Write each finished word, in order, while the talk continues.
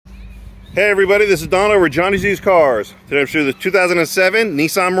Hey everybody, this is Don over at Johnny's Used Cars. Today I'm showing the 2007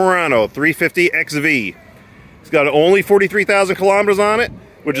 Nissan Murano 350 XV. It's got only 43,000 kilometers on it,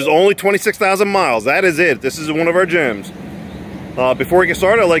 which is only 26,000 miles. That is it. This is one of our gems. Before we get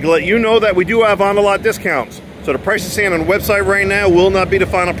started, I'd like to let you know that we do have on-the-lot discounts. So the price is saying on the website right now will not be the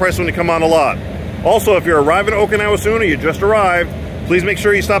final price when you come on the lot. Also, if you're arriving in Okinawa soon or you just arrived, please make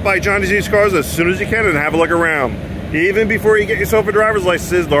sure you stop by Johnny's Used Cars as soon as you can and have a look around. Even before you get yourself a driver's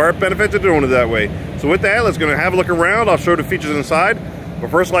license, there are benefits to doing it that way. So with that, let's go and have a look around. I'll show the features inside.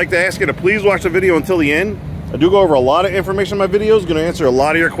 But first, I'd like to ask you to please watch the video until the end. I do go over a lot of information in my videos, going to answer a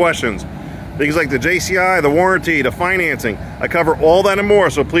lot of your questions. Things like the JCI, the warranty, the financing. I cover all that and more,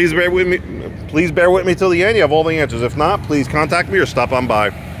 so please bear with me. Please bear with me till the end. You have all the answers. If not, please contact me or stop on by.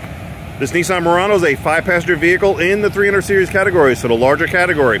 This Nissan Murano is a 5-passenger vehicle in the 300 series category, so the larger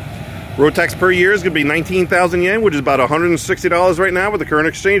category. Road tax per year is going to be 19,000 yen, which is about $160 right now with the current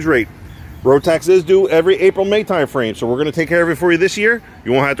exchange rate. Road tax is due every April-May time frame, so we're going to take care of it for you this year.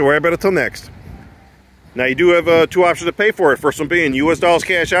 You won't have to worry about it till next. Now, you do have two options to pay for it. First one being US dollars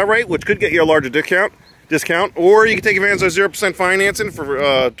cash outright, which could get you a larger discount, or you can take advantage of 0% financing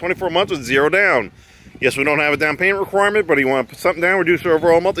for 24 months with zero down. Yes, we don't have a down payment requirement, but if you want to put something down, reduce your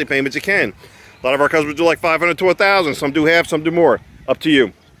overall monthly payments, you can. A lot of our customers do like $500 to $1,000. Some do half, some do more. Up to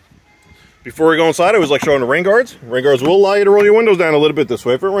you. Before we go inside, I always like showing the rain guards. Rain guards will allow you to roll your windows down a little bit this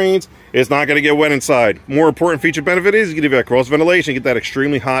way. If it rains, it's not going to get wet inside. More important feature benefit is you can give that cross ventilation, get that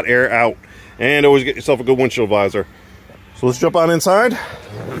extremely hot air out, and always get yourself a good windshield visor. So let's jump on inside,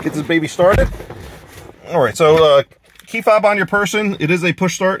 get this baby started. All right, so key fob on your person. It is a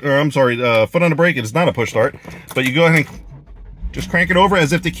push start, or I'm sorry, foot on the brake. It is not a push start, but you go ahead and just crank it over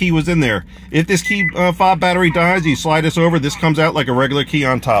as if the key was in there. If this key fob battery dies, you slide this over. This comes out like a regular key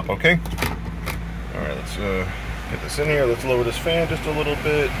on top, okay? All right, let's get this in here. Let's lower this fan just a little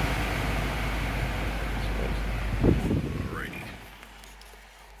bit. Alrighty.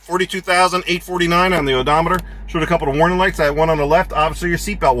 42,849 on the odometer. Showed a couple of warning lights. That one on the left, obviously your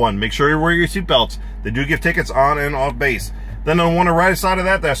seatbelt one. Make sure you wear your seatbelts. They do give tickets on and off base. Then on the one on the right side of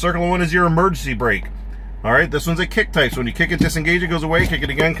that circle one is your emergency brake. All right, this one's a kick type, so when you kick it, disengage, it goes away, kick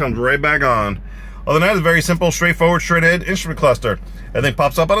it again, comes right back on. Other than that, it's very simple, straightforward, straight ahead instrument cluster. Everything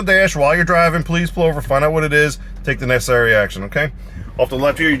pops up on the dash while you're driving. Please pull over, find out what it is, take the necessary action, okay? Off to the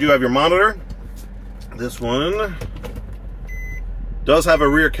left here, you do have your monitor. This one does have a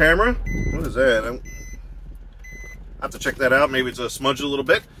rear camera. What is that? I have to check that out. Maybe it's smudged a little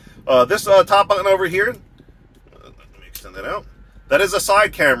bit. This top button over here, let me extend that out. That is a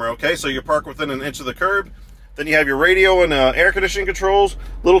side camera, okay? So you park within an inch of the curb. Then you have your radio and air conditioning controls.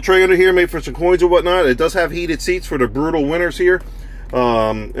 Little tray under here made for some coins or whatnot. It does have heated seats for the brutal winters here.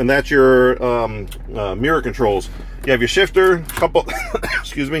 And that's your mirror controls. You have your shifter, couple,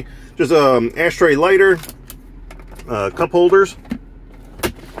 excuse me, just ashtray lighter, cup holders,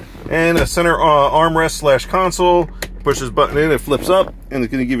 and a center armrest slash console. Push this button in, it flips up, and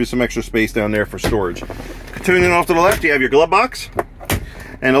it's going to give you some extra space down there for storage. Continuing off to the left, you have your glove box.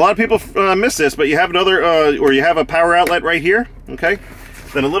 And a lot of people miss this, but you have another, or you have a power outlet right here, okay?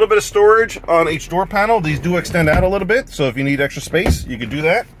 Then a little bit of storage on each door panel. These do extend out a little bit, so if you need extra space, you can do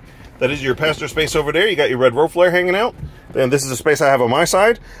that. That is your passenger space over there. You got your red road flare hanging out. And this is the space I have on my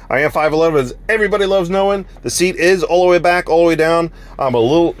side. I am 5'11", as everybody loves knowing. The seat is all the way back, all the way down. I'm a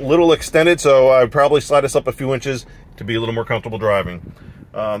little extended, so I would probably slide this up a few inches to be a little more comfortable driving.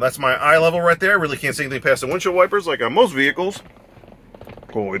 That's my eye level right there. Really can't see anything past the windshield wipers like on most vehicles.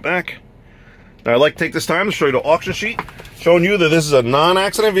 Go all the way back. Now I'd like to take this time to show you the auction sheet, showing you that this is a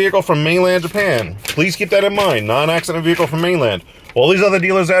non-accident vehicle from mainland Japan. Please keep that in mind, non-accident vehicle from mainland. All these other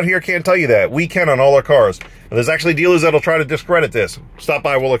dealers out here can't tell you that. We can on all our cars. And there's actually dealers that'll try to discredit this. Stop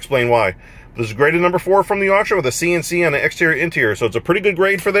by, we'll explain why. This is graded number 4 from the auction with a CNC on the exterior interior. So it's a pretty good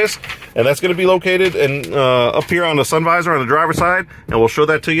grade for this. And that's going to be located in, up here on the sun visor on the driver's side. And we'll show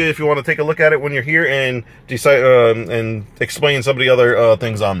that to you if you want to take a look at it when you're here and decide and explain some of the other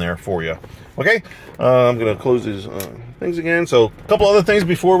things on there for you. Okay, I'm going to close these things again. So a couple other things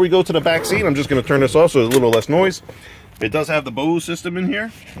before we go to the back seat. I'm just going to turn this off so there's a little less noise. It does have the Bose system in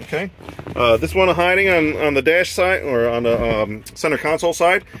here, okay? This one hiding on the dash side, or on the center console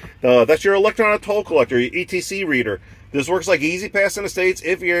side, that's your electronic toll collector, your ETC reader. This works like Easy Pass in the States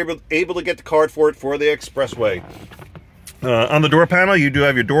if you're able to get the card for it for the expressway. On the door panel, you do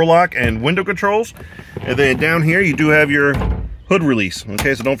have your door lock and window controls. And then down here, you do have your hood release,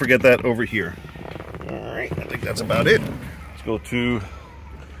 okay? So don't forget that over here. All right, I think that's about it. Let's go to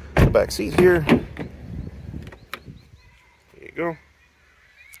the back seat here. Go.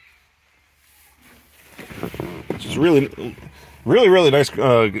 Which is really Really nice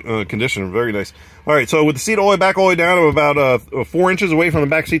condition. Very nice. All right, so with the seat all the way back, all the way down, I'm about 4 inches away from the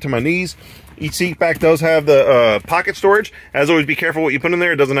back seat to my knees. Each seat back does have the pocket storage. As always, be careful what you put in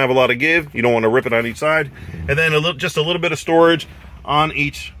there. It doesn't have a lot of give. You don't want to rip it on each side. And then just a little bit of storage on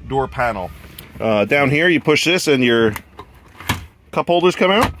each door panel. Down here, you push this and your cup holders come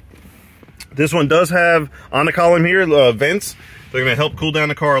out. This one does have, on the column here, vents. They're going to help cool down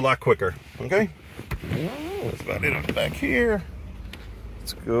the car a lot quicker. Okay? That's about it on the back here.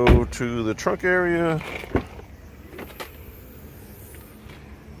 Let's go to the trunk area.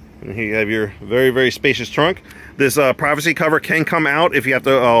 And here you have your very spacious trunk. This privacy cover can come out if you have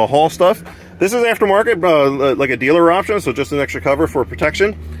to haul stuff. This is aftermarket, like a dealer option, so just an extra cover for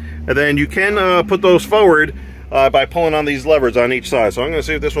protection. And then you can put those forward by pulling on these levers on each side. So I'm going to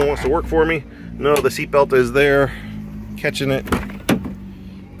see if this one wants to work for me. No, the seatbelt is there, catching it.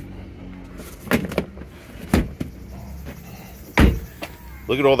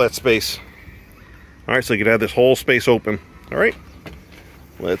 Look at all that space. All right, so you can have this whole space open. All right,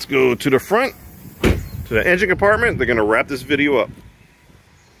 let's go to the front, to the engine compartment. They're gonna wrap this video up.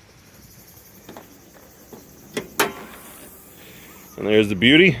 And there's the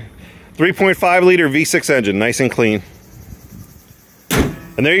beauty. 3.5 liter V6 engine, nice and clean.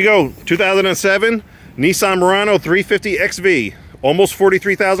 And there you go, 2007 Nissan Murano 350 XV. Almost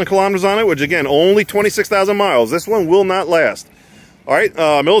 43,000 kilometers on it, which again, only 26,000 miles. This one will not last. All right,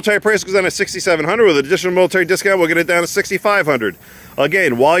 military price goes down to $6,700. With additional military discount, we'll get it down to $6,500.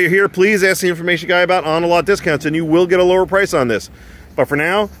 Again, while you're here, please ask the information guy about on-the-lot discounts, and you will get a lower price on this. But for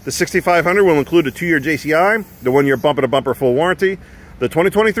now, the $6,500 will include a 2-year JCI, the 1-year bumper-to-bumper full warranty, the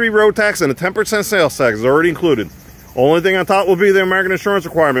 2023 road tax, and the 10% sales tax is already included. Only thing on top will be the American insurance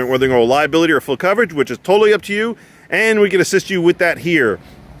requirement, whether they go liability or full coverage, which is totally up to you, and we can assist you with that here.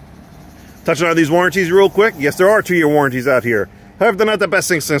 Touching on these warranties real quick, yes, there are 2-year warranties out here. However, they're not the best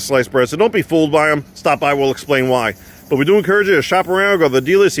thing since sliced bread, so don't be fooled by them. Stop by, we'll explain why. But we do encourage you to shop around, go to the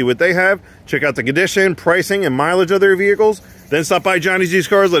dealer, see what they have, check out the condition, pricing, and mileage of their vehicles. Then stop by Johnny's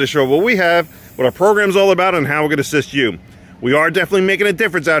Used Cars, let us show what we have, what our program's all about, and how we're going to assist you. We are definitely making a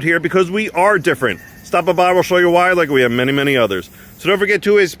difference out here because we are different. Stop by, we'll show you why, like we have many others. So don't forget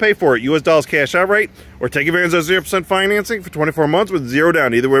 2 ways to pay for it. US dollars cash outright, or take advantage of 0% financing for 24 months with 0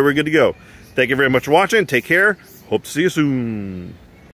 down. Either way, we're good to go. Thank you very much for watching. Take care. Hope to see you soon.